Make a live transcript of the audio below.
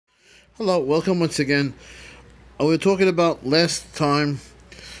Hello, welcome once again. We were talking about last time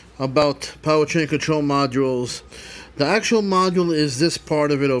about powertrain control modules. The actual module is this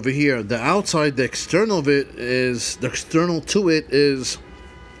part of it over here. The outside, the external of it is the external to it is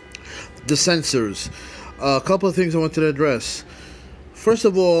the sensors. A couple of things I wanted to address. First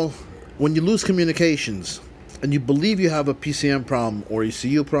of all, when you lose communications and you believe you have a PCM problem or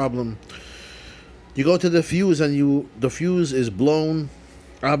ECU problem, you go to the fuse and the fuse is blown.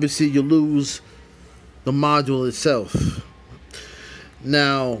 Obviously you lose the module itself.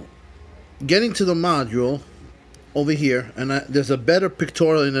 Now, getting to the module over here, and there's a better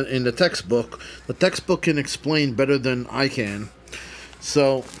pictorial in the textbook. The textbook can explain better than I can.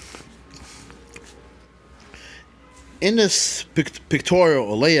 So, in this pictorial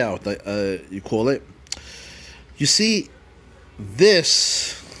or layout, you call it, you see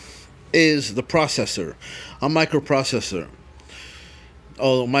this is the processor, a microprocessor.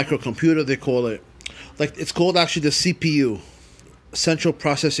 Or microcomputer they call it. Like, it's called actually the CPU, Central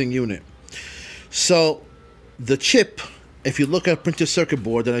Processing Unit. So the chip, if you look at a printed circuit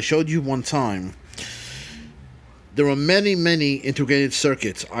board that I showed you one time, there are many integrated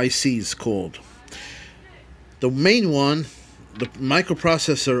circuits, ICs called. The main one, the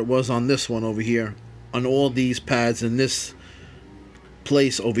microprocessor, was on this one over here, on all these pads in this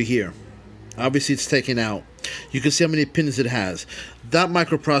place over here. Obviously it's taken out. You can see how many pins it has. That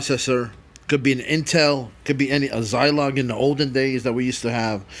microprocessor could be an Intel, could be a Zilog in the olden days that we used to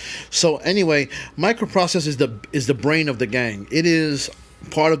have. So anyway, microprocessor is the brain of the gang. It is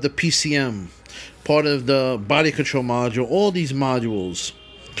part of the PCM, part of the body control module, all these modules.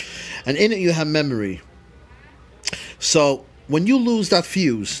 And in it you have memory. So when you lose that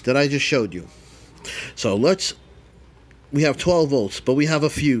fuse that I just showed you, so we have 12 volts, but we have a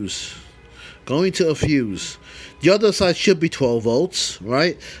fuse. Going to a fuse. The other side should be 12 volts,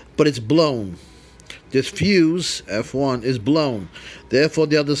 right? But it's blown. This fuse, F1, is blown. Therefore,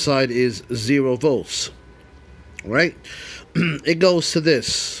 the other side is 0 volts, right? It goes to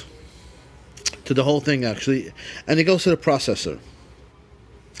this, to the whole thing actually, and it goes to the processor.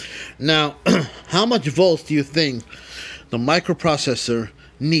 Now, how much volts do you think the microprocessor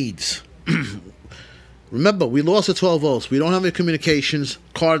needs? Remember, we lost the 12 volts. We don't have any communications.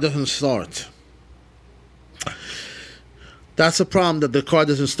 Car doesn't start. That's a problem, that the car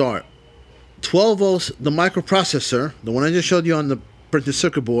doesn't start. 12 volts, the microprocessor, the one I just showed you on the printed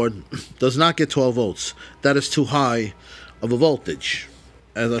circuit board, does not get 12 volts. That is too high of a voltage,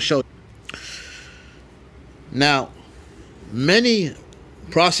 as I showed you. Now, many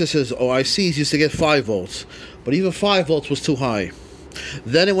processors or ICs used to get 5 volts, but even 5 volts was too high.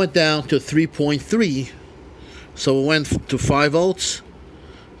 Then it went down to 3.3. So it went to 5 volts,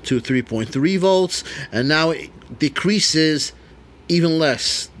 to 3.3 volts, and now it decreases even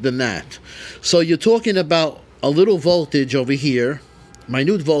less than that. So you're talking about a little voltage over here,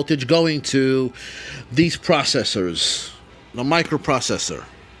 minute voltage, going to these processors, the microprocessor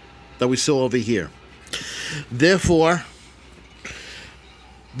that we saw over here. Therefore,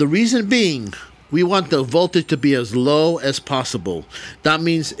 the reason being, we want the voltage to be as low as possible. That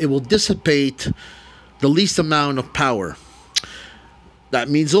means it will dissipate the least amount of power. That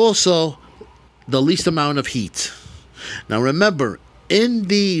means also the least amount of heat. Now remember, in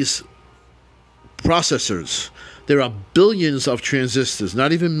these processors, there are billions of transistors,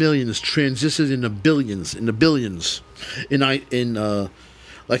 not even millions, transistors in the billions, like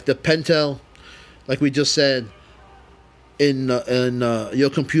the Pentel, like we just said, in your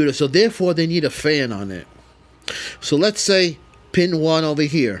computer. So therefore, they need a fan on it. So let's say pin 1 over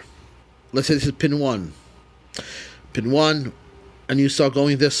here. Let's say this is pin 1. Pin 1, and you start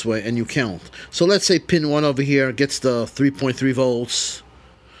going this way, and you count. So let's say pin 1 over here gets the 3.3 volts,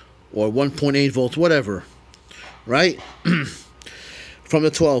 or 1.8 volts, whatever, right? From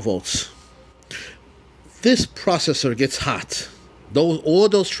the 12 volts. This processor gets hot. All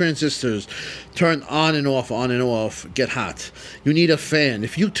those transistors turn on and off, get hot. You need a fan.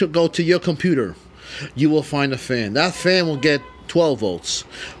 If you go to your computer, you will find a fan. That fan will get 12 volts,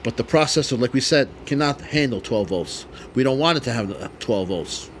 but the processor, like we said, cannot handle 12 volts. We don't want it to have 12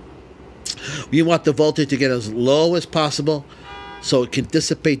 volts. We want the voltage to get as low as possible so it can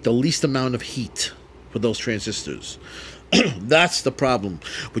dissipate the least amount of heat for those transistors. That's the problem.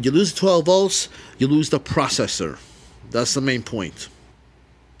 When you lose 12 volts, you lose the processor. That's the main point.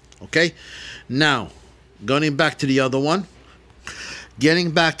 Okay? Now, going back to the other one,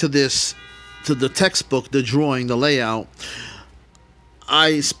 getting back to this, to the textbook, the drawing, the layout,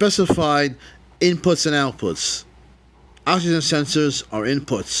 I specified inputs and outputs. Oxygen sensors are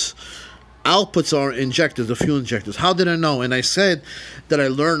inputs. Outputs are injectors, the fuel injectors. How did I know? And I said that I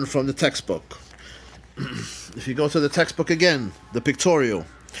learned from the textbook. If you go to the textbook again, the pictorial,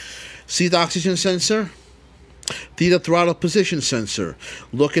 see the oxygen sensor? See the throttle position sensor.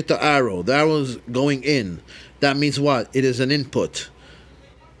 Look at the arrow. The arrow is going in. That means what? It is an input.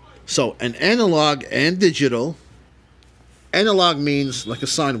 So an analog and digital. Analog means like a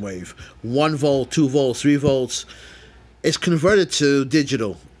sine wave. 1 volt, 2 volts, 3 volts. It's converted to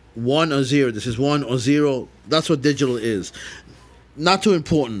digital. 1 or 0. This is 1 or 0. That's what digital is. Not too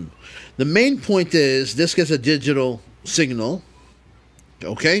important. The main point is this gets a digital signal.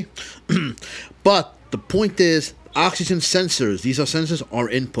 Okay? But the point is oxygen sensors. These are sensors are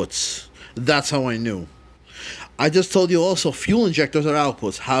inputs. That's how I knew. I just told you also fuel injectors are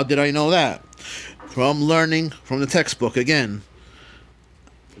outputs. How did I know that? From learning from the textbook again.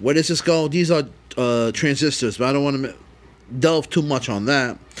 Where does this go? These are transistors, but I don't want to delve too much on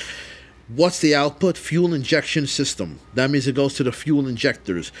that. What's the output? Fuel injection system. That means it goes to the fuel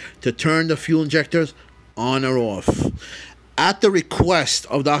injectors to turn the fuel injectors on or off. At the request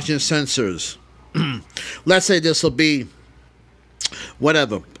of the oxygen sensors, let's say this will be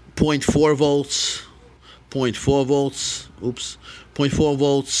whatever, 0.4 volts, 0.4 volts, oops, 0.4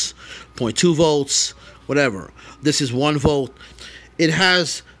 volts, 0.2 volts, whatever. This is 1 volt. It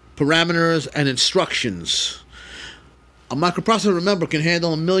has parameters and instructions. A microprocessor, remember, can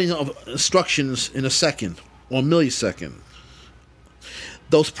handle 1 million of instructions in a second or millisecond.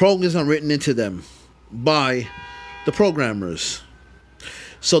 Those programs are written into them by the programmers.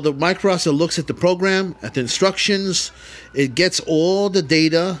 So the microprocessor looks at the program, at the instructions. It gets all the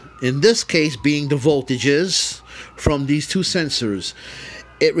data, in this case being the voltages, from these two sensors.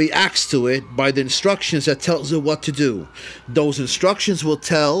 It reacts to it by the instructions that tells it what to do. Those instructions will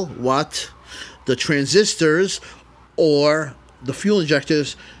tell what the transistors or the fuel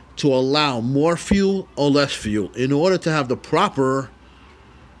injectors to allow more fuel or less fuel in order to have the proper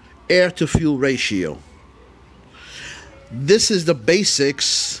air to fuel ratio. This is the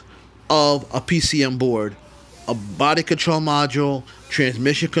basics of a PCM board. A body control module,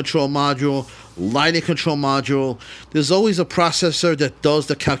 transmission control module, lighting control module. There's always a processor that does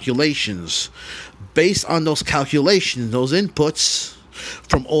the calculations. Based on those calculations, those inputs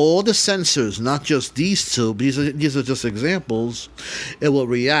from all the sensors, not just these two, these are just examples, it will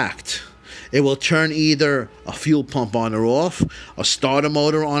react. It will turn either a fuel pump on or off, a starter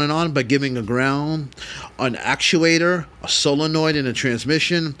motor on and on by giving a ground, an actuator, a solenoid in a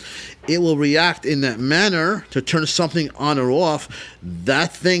transmission. It will react in that manner to turn something on or off.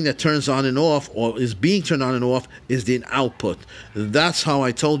 That thing that turns on and off or is being turned on and off is the output. That's how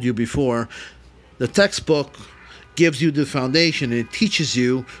I told you before. The textbook gives you the foundation. It teaches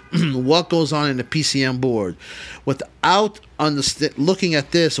you what goes on in the PCM board. Without looking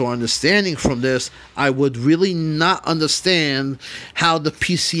at this or understanding from this, I would really not understand how the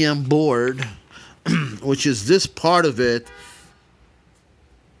PCM board, which is this part of it,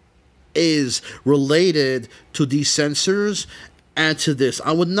 is related to these sensors and to this.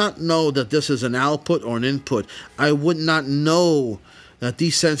 I would not know that this is an output or an input. I would not know that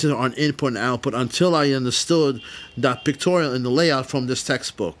these sensors are an input and output until I understood that pictorial in the layout from this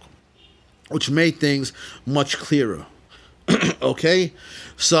textbook, which made things much clearer. Okay?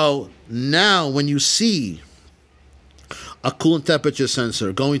 So now when you see a coolant temperature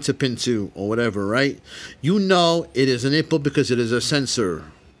sensor going to pin 2 or whatever, right? You know it is an input because it is a sensor.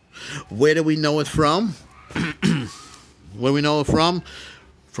 Where do we know it from? Where do we know it from?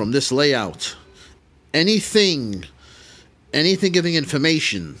 From this layout. Anything giving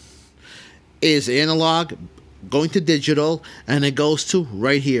information is analog, going to digital, and it goes to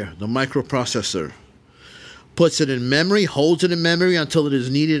right here, the microprocessor. Puts it in memory, holds it in memory until it is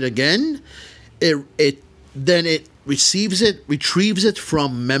needed again. Then it retrieves it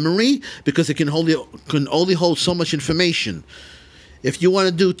from memory because it can only hold so much information. If you want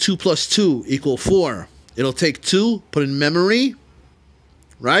to do 2 plus 2 equal 4, it'll take 2, put in memory,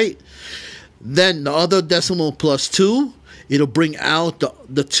 right? Then the other decimal plus 2, it'll bring out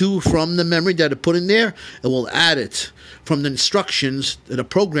the 2 from the memory that it put in there. It will add it from the instructions in a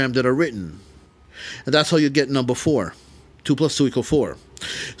program that are written. And that's how you get number 4. 2 plus 2 equals 4.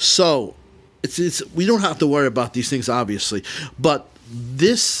 So we don't have to worry about these things, obviously. But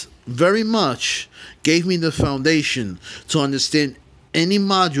this very much gave me the foundation to understand any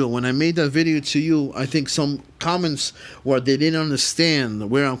module. When I made that video to you, I think some comments where they didn't understand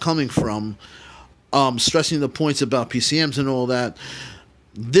where I'm coming from, stressing the points about PCMs and all that.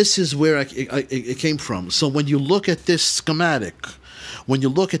 This is where it came from. So when you look at this schematic,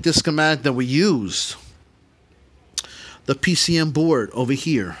 that we used, the PCM board over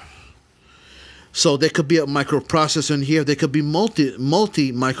here, So there could be a microprocessor in here. There could be multi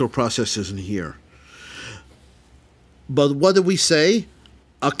microprocessors in here. But what do we say?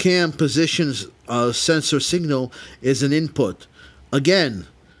 A cam positions sensor signal is an input. Again,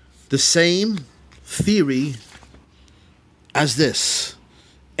 the same theory as this.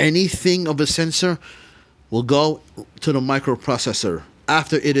 Anything of a sensor will go to the microprocessor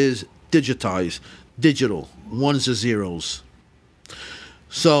after it is digitized, digital, ones and zeros.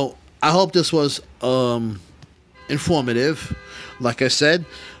 So I hope this was informative. Like I said,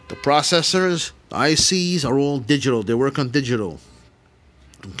 the processors, the ICs are all digital. They work on digital.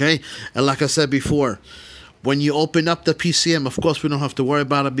 Okay, and like I said before, when you open up the PCM, of course we don't have to worry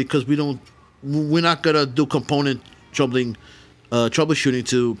about it because we're not gonna do component troubleshooting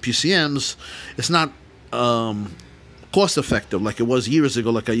to PCMs. It's not cost effective like it was years ago,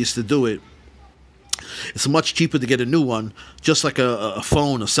 like I used to do it. It's much cheaper to get a new one, just like a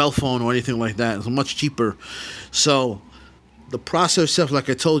phone, a cell phone, or anything like that. It's much cheaper. So the processor itself, like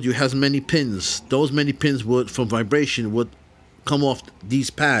I told you, has many pins. Those many pins would, from vibration, would come off these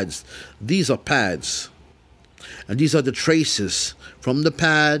pads. These are pads, and these are the traces from the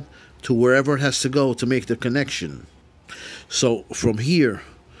pad to wherever it has to go to make the connection. So from here,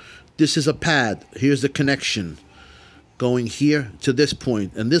 this is a pad. Here's the connection going here to this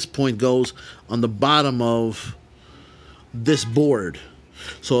point, and this point goes on the bottom of this board.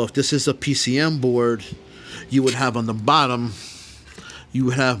 So if this is a PCM board, you would have on the bottom, you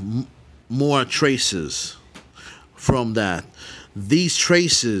would have more traces from that. These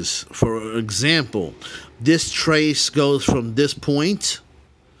traces, for example, this trace goes from this point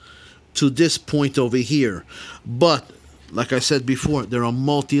to this point over here. But like I said before, there are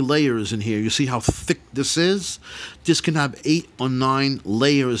multi-layers in here. You see how thick this is? This can have 8 or 9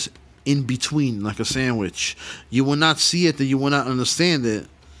 layers in between, like a sandwich. You will not see it and you will not understand it.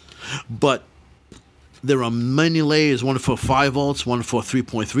 But there are many layers, one for 5 volts, one for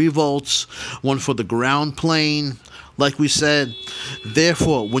 3.3 volts, one for the ground plane, like we said.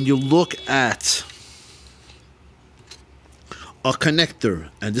 Therefore, when you look at a connector,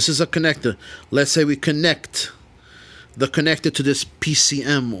 and this is a connector, let's say we connect the connector to this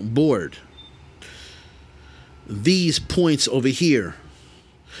PCM board. These points over here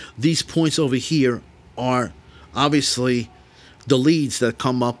are obviously the leads that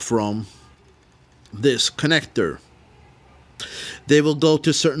come up from this connector. They will go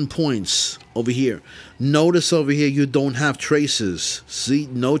to certain points over here. Notice over here you don't have traces. See,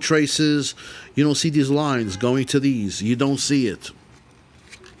 no traces. You don't see these lines going to these. You don't see it.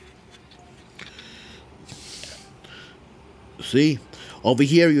 See, over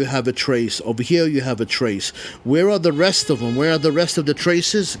here you have a trace. Over here you have a trace. Where are the rest of them? Where are the rest of the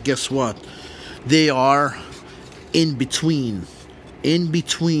traces? Guess what? They are in between. In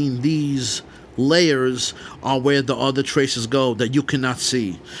between these layers are where the other traces go that you cannot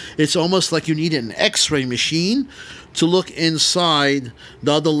see. It's almost like you need an X-ray machine to look inside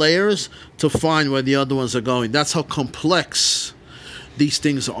the other layers to find where the other ones are going. That's how complex these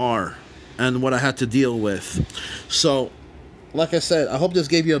things are and what I had to deal with. So, like I said, I hope this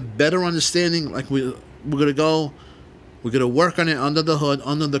gave you a better understanding. Like we're gonna work on it under the hood,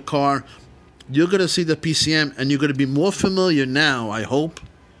 under the car. You're gonna see the PCM, and you're gonna be more familiar now, I hope,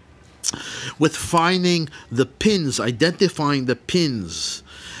 with finding the pins, identifying the pins,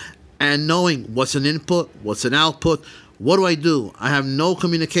 and knowing what's an input, what's an output. What do? I have no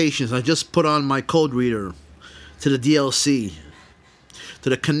communications. I just put on my code reader to the DLC, to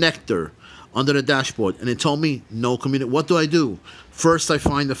the connector under the dashboard, and it told me no communication. What do? First, I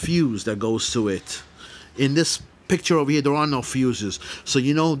find the fuse that goes to it. In this picture over here, there are no fuses. So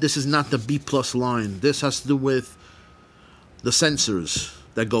you know this is not the B plus line. This has to do with the sensors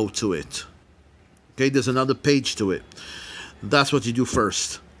that go to it. Okay, there's another page to it. That's what you do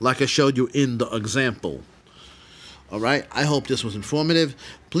first, like I showed you in the example. Alright, I hope this was informative.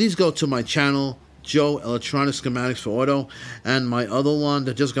 Please go to my channel, Joe Electronic Schematics for Auto, and my other one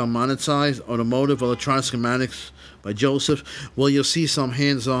that just got monetized, Automotive Electronic Schematics by Joseph, where you'll see some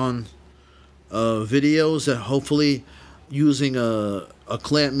hands-on videos that hopefully, using a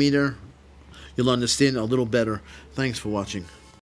clamp meter, you'll understand a little better. Thanks for watching.